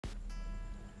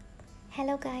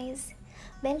Hello guys,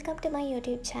 welcome to my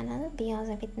YouTube channel Beyond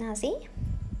with Nazi.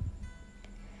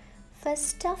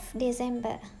 1st of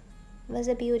December was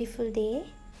a beautiful day.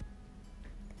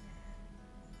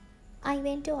 I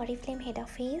went to Oriflame head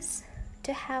office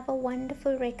to have a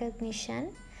wonderful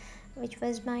recognition, which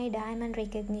was my diamond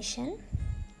recognition.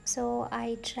 So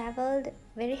I traveled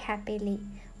very happily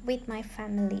with my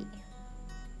family.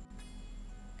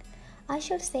 I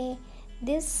should say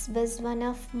this was one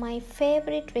of my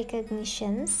favorite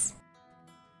recognitions.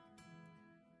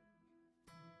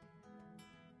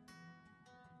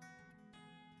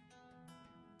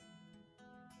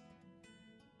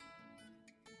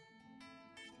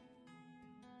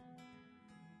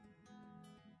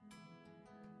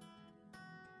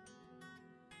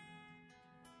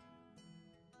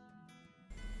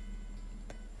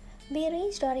 We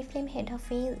reached Oriflame head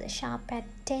office sharp at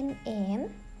 10 am.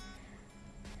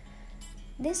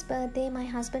 This birthday, my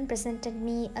husband presented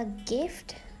me a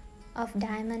gift of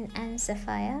diamond and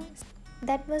sapphire.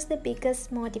 That was the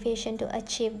biggest motivation to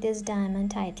achieve this diamond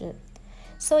title.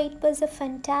 So it was a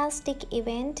fantastic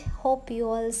event. Hope you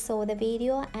all saw the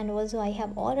video, and also I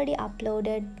have already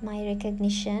uploaded my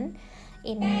recognition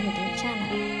in my YouTube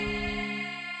channel.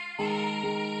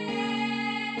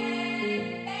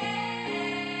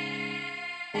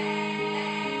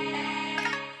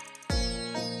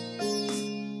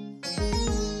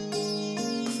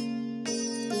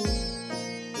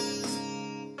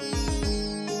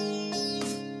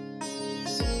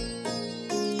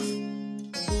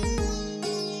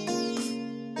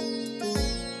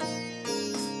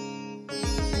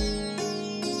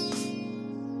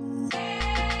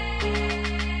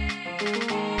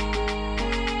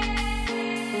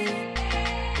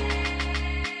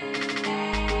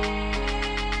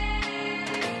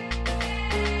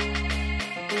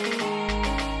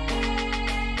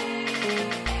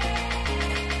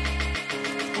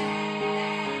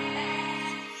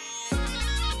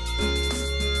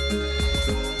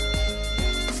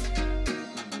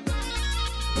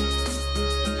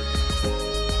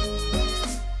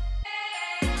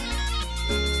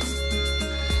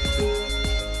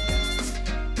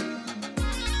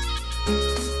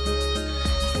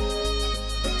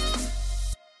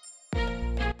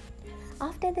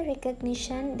 After the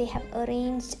recognition, they have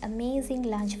arranged amazing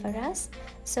lunch for us.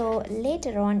 So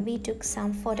later on, we took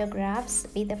some photographs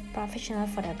with a professional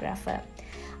photographer.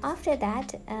 After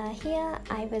that, here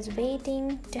I was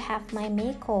waiting to have my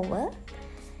makeover.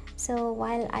 So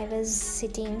while I was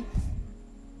sitting,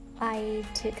 I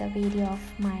took a video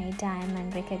of my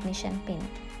diamond recognition pin.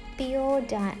 Pure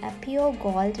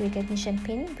gold recognition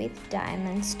pin with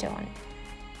diamond stone.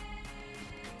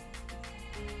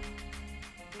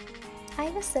 I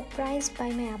was surprised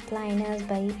by my upliners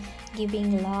by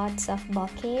giving lots of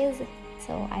bouquets,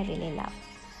 so I really love.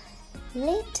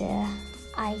 Later,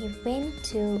 I went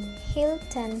to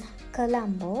Hilton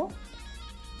Colombo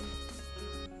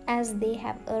as they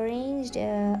have arranged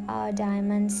a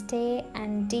diamond stay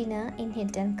and dinner in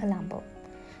Hilton Colombo.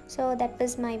 So that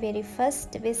was my very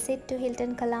first visit to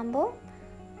Hilton Colombo.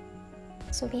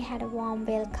 So we had a warm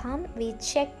welcome. We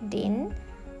checked in.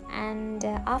 And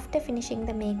after finishing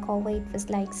the makeover, it was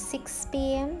like 6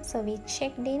 p.m. so we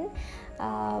checked in.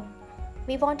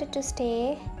 We wanted to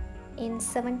stay in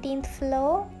 17th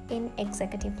floor in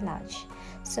executive lodge,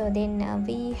 so then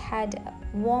we had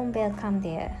a warm welcome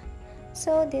there.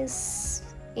 So this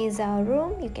is our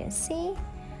room. You can see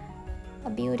a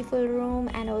beautiful room,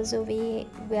 and also we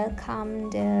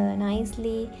welcomed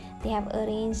nicely. They have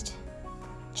arranged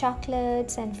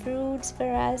chocolates and fruits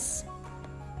for us.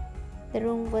 The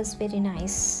room was very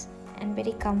nice and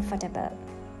very comfortable.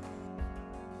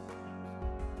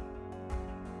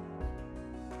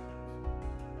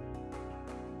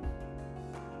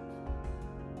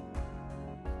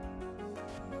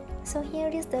 So here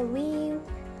is the view.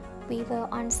 We were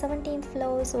on 17th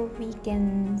floor, so we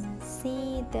can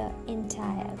see the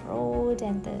entire road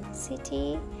and the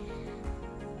city.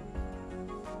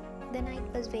 The night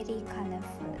was very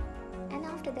colorful, and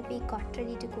after that we got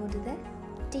ready to go to the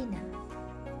dinner.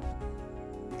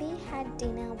 We had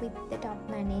dinner with the top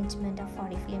management of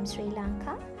Oriflame Sri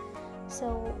Lanka.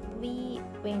 So we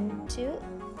went to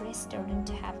restaurant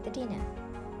to have the dinner.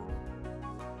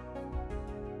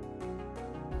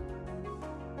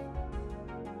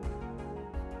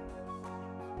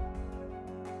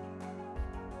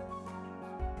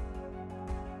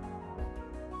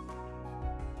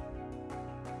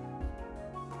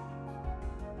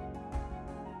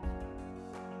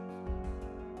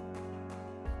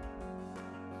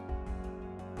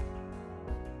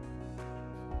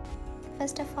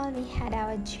 First of all, we had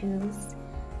our juice,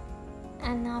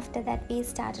 and after that we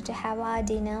started to have our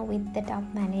dinner with the top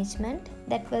management.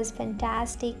 That was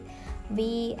fantastic.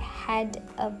 We had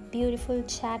a beautiful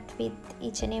chat with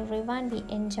each and everyone. We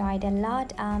enjoyed a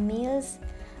lot. Our meals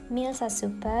are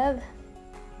superb,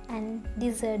 and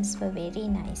desserts were very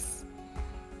nice.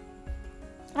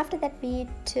 After that we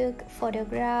took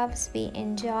photographs, we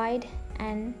enjoyed,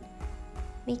 and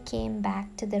we came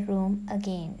back to the room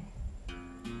again.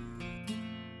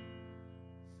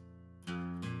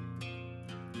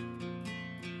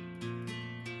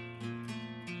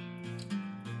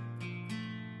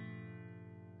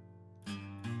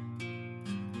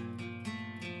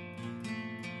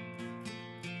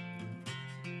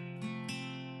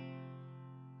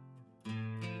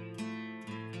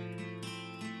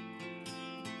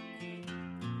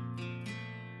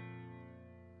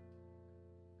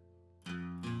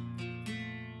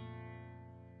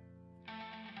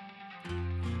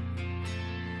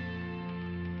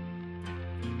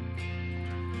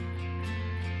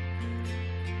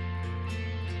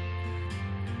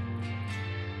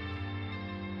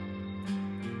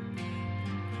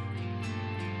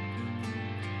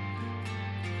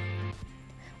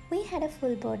 We had a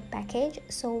full board package,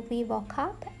 so we woke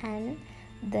up and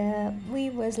the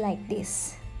view was like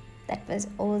this. That was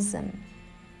awesome.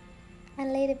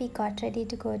 And later we got ready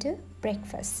to go to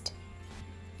breakfast.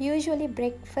 Usually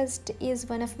breakfast is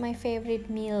one of my favorite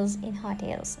meals in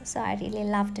hotels, so I really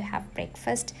love to have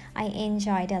breakfast. I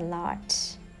enjoyed a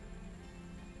lot.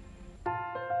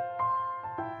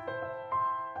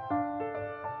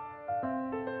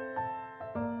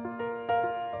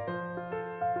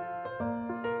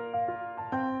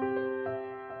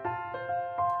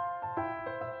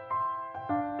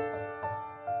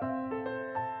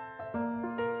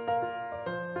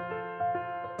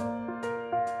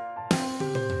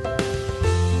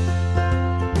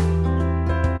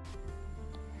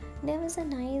 There was a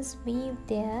nice view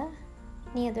there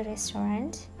near the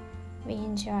restaurant. We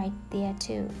enjoyed there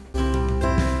too.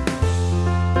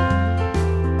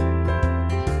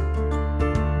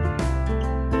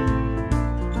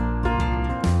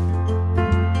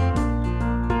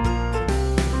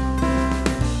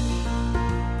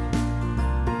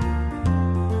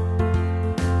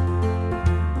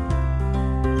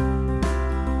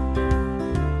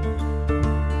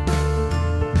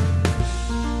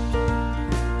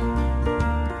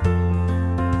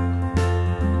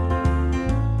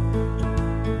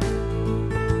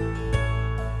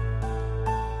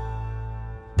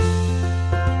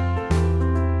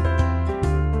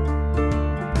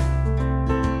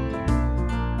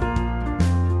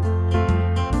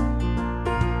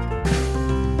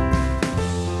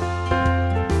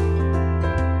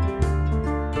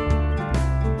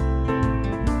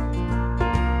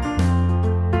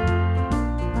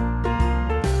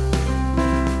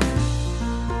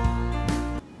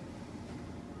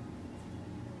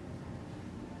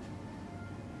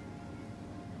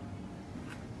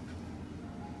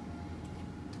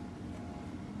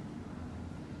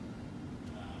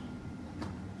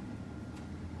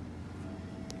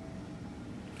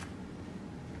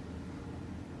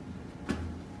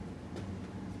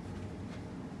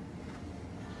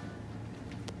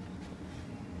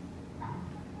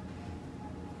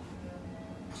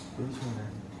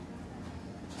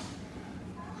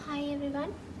 Hi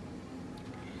everyone.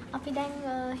 අපි දැන්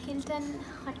Hilton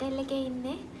hotel එකේ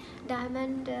ඉන්නේ.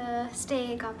 Diamond stay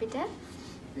එක අපිට.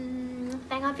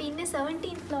 දැන් අපි ඉන්නේ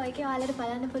 17th floor එකේ. ඔයාලට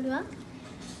බලන්න පුළුවන්.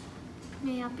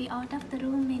 මේ අපි out of the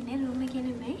room ඉන්නේ. room එකේ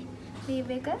නෙමෙයි. view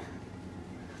එක.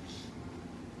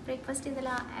 breakfast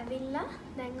ඉඳලා ඇවිල්ලා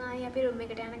දැන් ආයි අපි room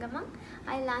එකට යන ගමන්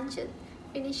ආයි lunch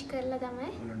finish කරලා තමයි.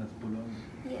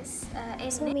 Yes.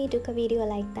 So we took a video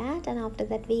like that, and after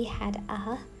that we had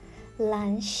our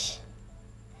lunch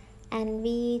and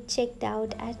we checked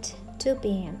out at 2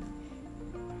 p.m.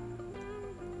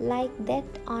 Like that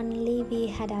only we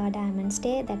had our diamond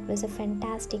stay. That was a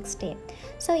fantastic stay.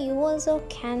 So you also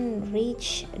can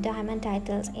reach diamond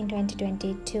titles in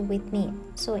 2022 with me.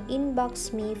 So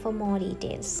inbox me for more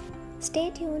details. Stay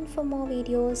tuned for more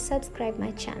videos. Subscribe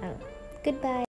my channel. Goodbye.